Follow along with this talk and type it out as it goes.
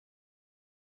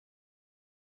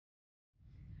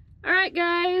All right,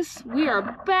 guys, we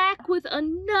are back with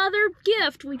another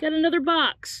gift. We got another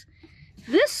box.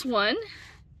 This one,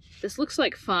 this looks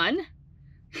like fun.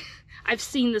 I've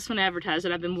seen this one advertised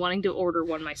and I've been wanting to order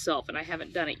one myself and I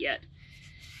haven't done it yet.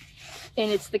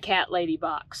 And it's the Cat Lady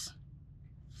box.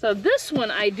 So this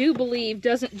one, I do believe,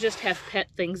 doesn't just have pet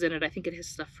things in it. I think it has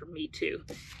stuff for me too.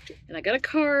 And I got a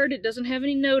card. It doesn't have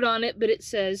any note on it, but it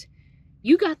says,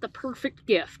 "You got the perfect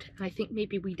gift." And I think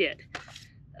maybe we did.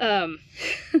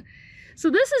 So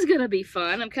this is gonna be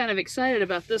fun. I'm kind of excited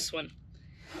about this one.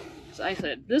 As I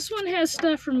said, this one has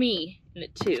stuff for me in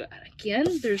it too.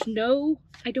 Again, there's no,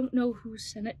 I don't know who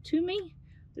sent it to me.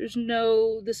 There's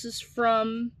no, this is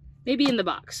from, maybe in the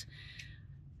box.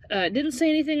 Didn't say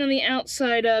anything on the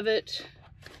outside of it.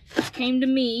 It came to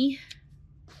me.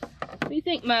 What do you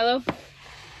think, Milo? Can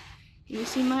you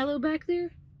see Milo back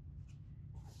there?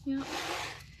 Yeah.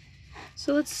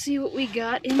 So let's see what we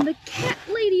got in the Cat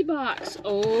Lady box.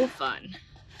 Oh, fun.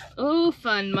 Oh,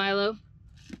 fun, Milo.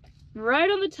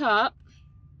 Right on the top,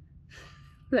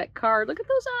 that card. Look at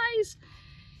those eyes.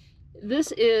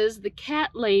 This is the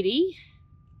Cat Lady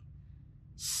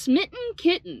Smitten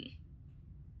Kitten.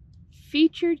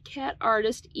 Featured cat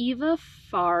artist Eva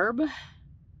Farb.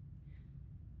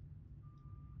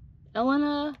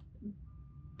 Elena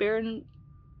Baron.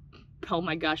 Oh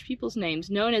my gosh, people's names.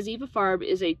 Known as Eva Farb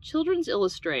is a children's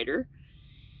illustrator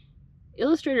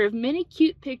of many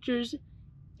cute pictures,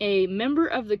 a member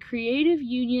of the Creative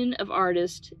Union of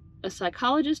Artists, a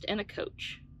psychologist, and a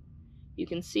coach. You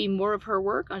can see more of her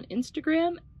work on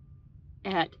Instagram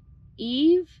at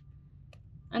Eve_Farb.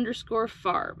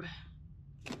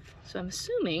 So I'm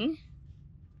assuming,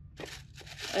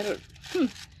 I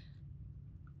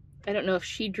don't know if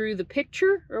she drew the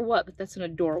picture or what, but that's an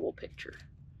adorable picture.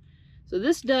 So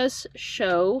this does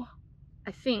show,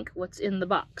 I think, what's in the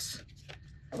box.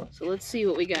 So let's see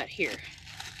what we got here.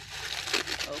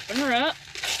 Open her up.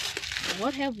 And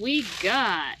what have we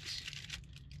got?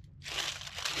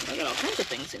 I got all kinds of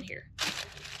things in here.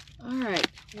 All right,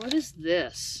 what is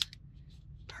this?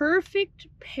 Perfect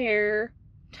Pair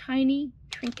Tiny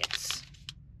Trinkets.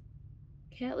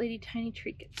 Cat Lady Tiny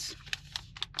Trinkets.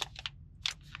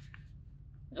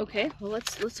 Okay, well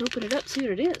let's open it up, see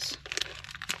what it is.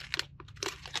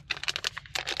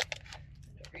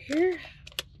 Over here.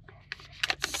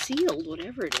 It's sealed,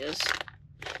 whatever it is.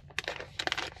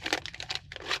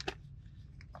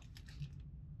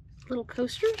 Little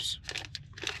coasters.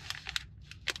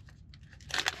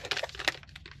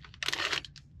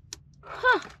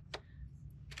 Huh.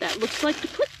 That looks like to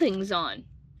put things on.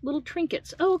 Little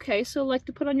trinkets. Oh, okay, so like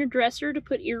to put on your dresser, to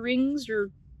put earrings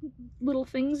or little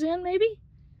things in, maybe?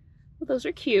 Well, those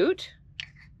are cute.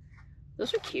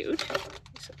 Those are cute.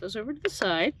 Set those over to the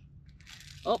side.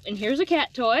 Oh, and here's a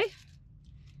cat toy.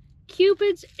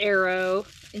 Cupid's arrow.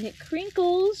 And it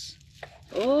crinkles.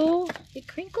 Oh, it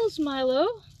crinkles, Milo.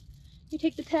 You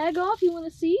take the tag off. You want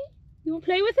to see? You want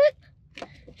to play with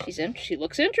it? She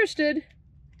looks interested.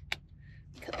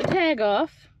 Cut the tag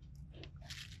off.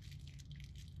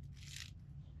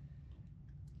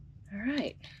 All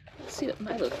right. Let's see what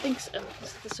Milo thinks of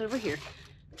this over here.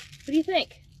 What do you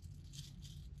think?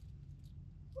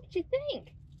 What did you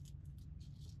think?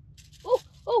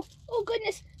 Oh,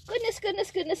 goodness.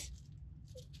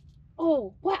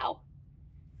 Oh, wow.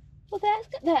 Well,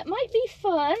 that might be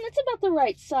fun. That's about the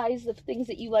right size of things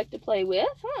that you like to play with,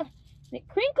 huh? And it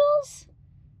crinkles.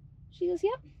 She goes,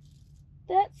 yep,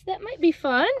 that might be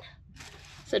fun.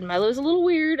 Said Milo's a little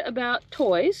weird about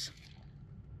toys.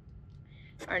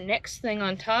 Our next thing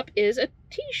on top is a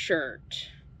t-shirt.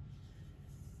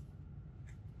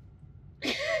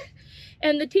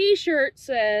 And the t-shirt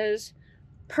says,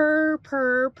 purr,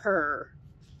 purr, purr.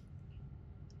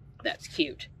 That's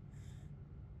cute.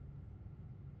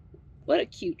 What a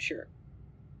cute shirt.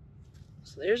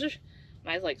 So there's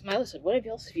Milo said, what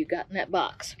else have you got in that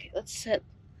box? Okay, let's set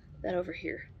that over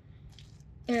here.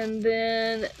 And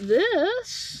then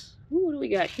this, ooh, what do we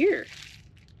got here?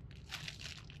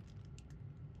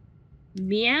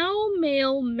 Meow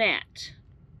Mail Mat.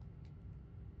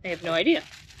 I have no idea.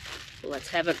 So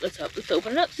let's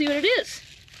open it up, see what it is.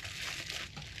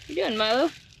 What you doing,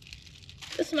 Milo?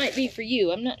 This might be for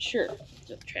you, I'm not sure.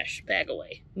 Throw the trash bag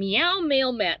away. Meow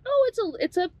Mail Mat. Oh,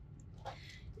 it's a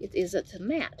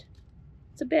mat.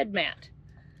 It's a bed mat.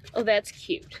 Oh, that's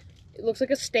cute. It looks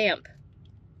like a stamp.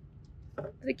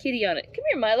 With a kitty on it. Come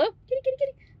here, Milo.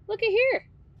 Kitty. Look at here.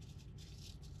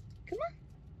 Come on.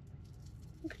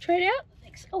 You can try it out.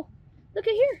 Thanks. Oh, look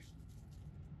at here.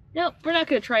 No, we're not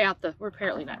going to try out we're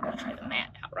apparently not going to try the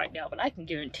mat out right now, but I can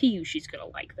guarantee you she's going to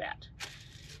like that.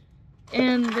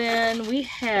 And then we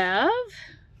have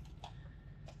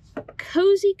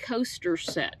cozy coaster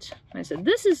set. I said,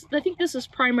 I think this is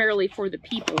primarily for the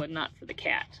people and not for the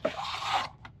cat.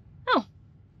 Oh,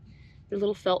 they're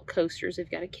little felt coasters. They've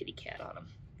got a kitty cat on them.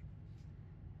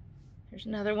 There's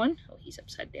another one. Oh, he's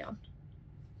upside down.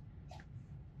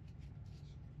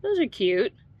 Those are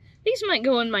cute. These might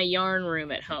go in my yarn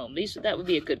room at home. That would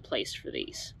be a good place for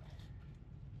these.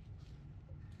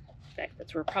 In fact,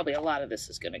 that's where probably a lot of this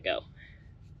is going to go.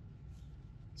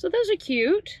 So those are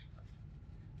cute.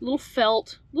 Little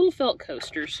felt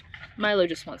coasters. Milo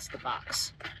just wants the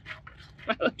box.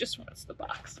 Milo just wants the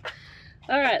box.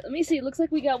 All right, let me see. It looks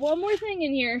like we got one more thing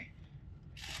in here.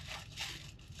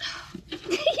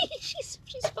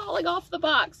 she's falling off the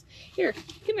box. Here,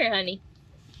 come here, honey.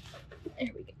 There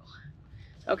we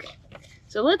go. Okay,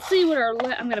 so let's see what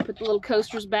I'm gonna put the little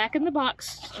coasters back in the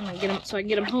box. I'm gonna get them so I can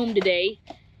get them home today.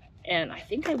 And I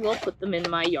think I will put them in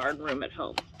my yarn room at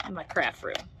home, in my craft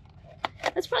room.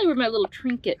 That's probably where my little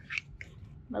trinket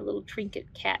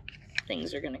cat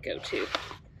things are gonna go to.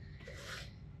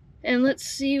 And let's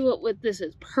see what this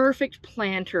is. Perfect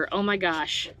planter. Oh my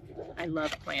gosh. I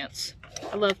love plants.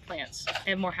 I love plants.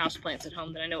 I have more house plants at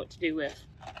home than I know what to do with.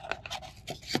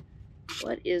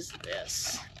 What is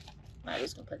this? I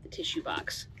was gonna put the tissue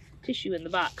in the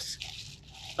box.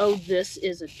 Oh, this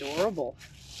is adorable.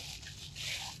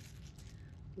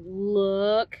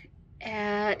 Look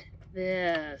at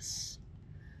this.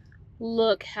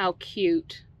 Look how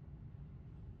cute.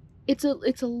 It's a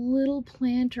little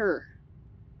planter.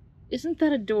 Isn't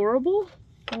that adorable?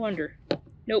 I wonder.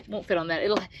 Nope, won't fit on that.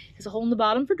 It has a hole in the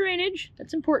bottom for drainage.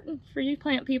 That's important for you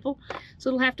plant people. So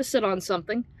it'll have to sit on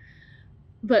something.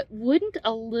 But wouldn't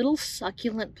a little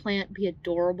succulent plant be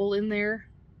adorable in there?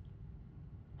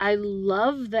 I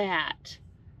love that.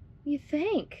 What do you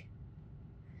think?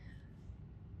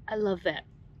 I love that.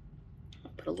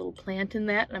 I'll put a little plant in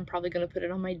that, and I'm probably going to put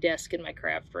it on my desk in my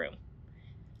craft room.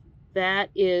 That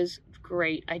is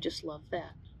great. I just love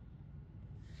that.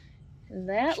 And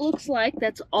that looks like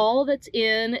that's all that's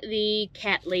in the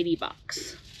cat lady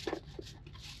box.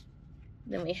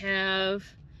 Then we have,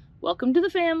 welcome to the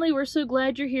family. We're so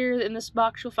glad you're here. In this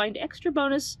box, you'll find an extra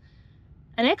bonus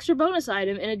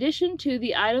item in addition to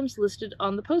the items listed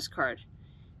on the postcard.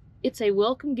 It's a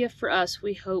welcome gift for us.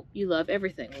 We hope you love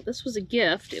everything. Well, this was a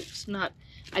gift. It was not,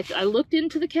 I looked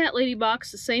into the cat lady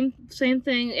box, the same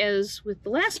thing as with the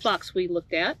last box we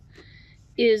looked at,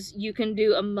 is you can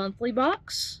do a monthly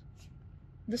box.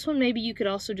 This one, maybe you could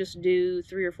also just do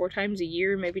 3 or 4 times a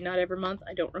year, maybe not every month.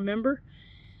 I don't remember.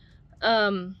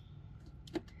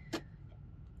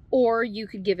 Or you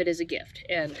could give it as a gift,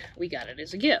 and we got it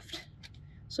as a gift.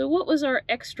 So what was our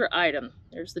extra item?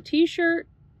 There's the t-shirt,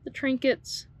 the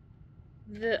trinkets,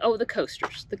 the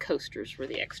coasters. The coasters were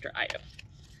the extra item.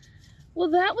 Well,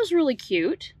 that was really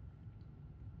cute.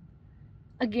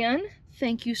 Again,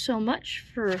 thank you so much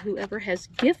for whoever has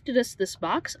gifted us this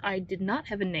box. I did not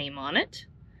have a name on it,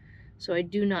 so I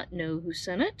do not know who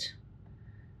sent it.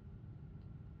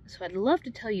 So I'd love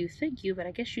to tell you thank you, but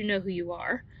I guess you know who you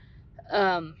are.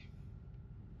 That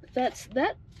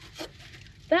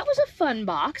was a fun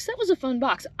box. That was a fun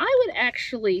box. I would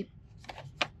actually...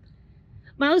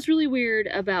 Milo's really weird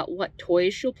about what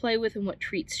toys she'll play with and what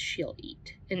treats she'll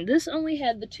eat. And this only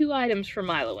had the 2 items for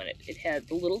Milo in it. It had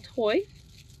the little toy,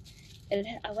 and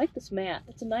I like this mat.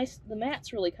 The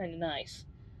mat's really kind of nice.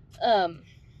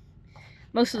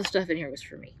 Most of the stuff in here was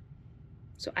for me.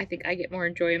 So I think I get more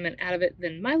enjoyment out of it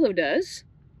than Milo does.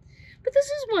 But this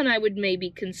is one I would maybe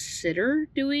consider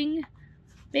doing.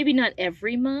 Maybe not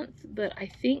every month, but I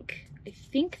think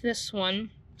this one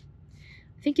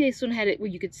had it where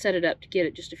you could set it up to get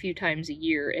it just a few times a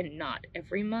year and not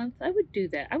every month. I would do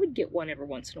that. I would get one every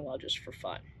once in a while just for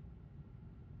fun.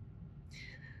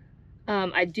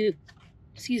 I do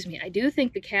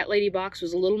think the cat lady box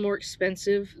was a little more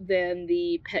expensive than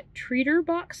the pet treater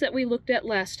box that we looked at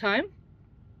last time.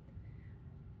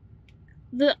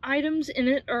 The items in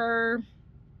it are,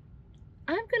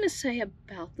 I'm going to say,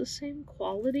 about the same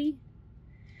quality.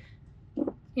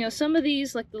 You know, some of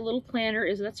these, like the little planter,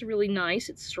 that's really nice.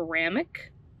 It's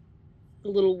ceramic. The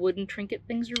little wooden trinket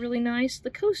things are really nice. The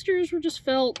coasters were just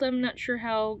felt. I'm not sure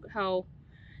how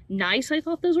nice I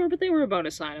thought those were, but they were a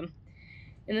bonus item.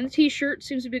 And then the t-shirt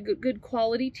seems to be a good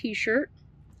quality t-shirt.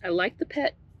 I like the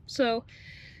pet. So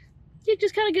it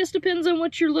just kind of guess depends on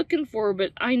what you're looking for,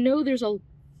 but I know there's a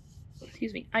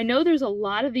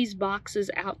lot of these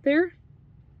boxes out there.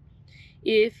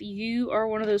 If you are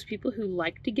one of those people who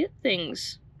like to get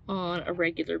things on a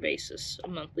regular basis, a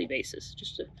monthly basis,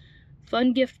 just a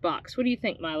fun gift box. What do you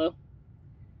think, Milo?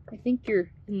 I think you're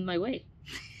in my way.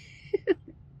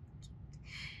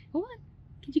 Come on,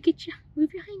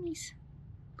 move your hindies.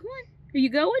 Come on. Are you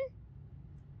going?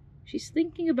 She's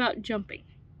thinking about jumping.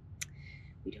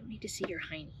 We don't need to see your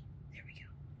hiney. There we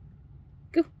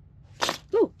go. Go.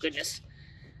 Oh, goodness.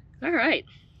 All right.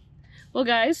 Well,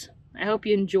 guys, I hope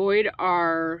you enjoyed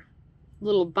our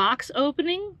little box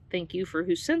opening. Thank you for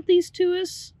who sent these to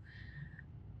us.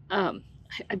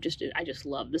 I just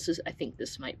love this. I think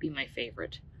this might be my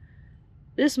favorite.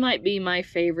 This might be my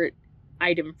favorite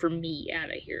item for me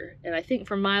out of here. And I think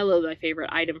for Milo, my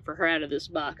favorite item for her out of this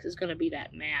box is going to be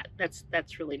that mat.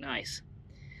 That's really nice.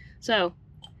 So,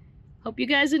 hope you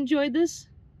guys enjoyed this.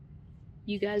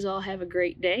 You guys all have a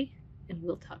great day, and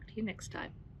we'll talk to you next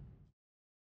time.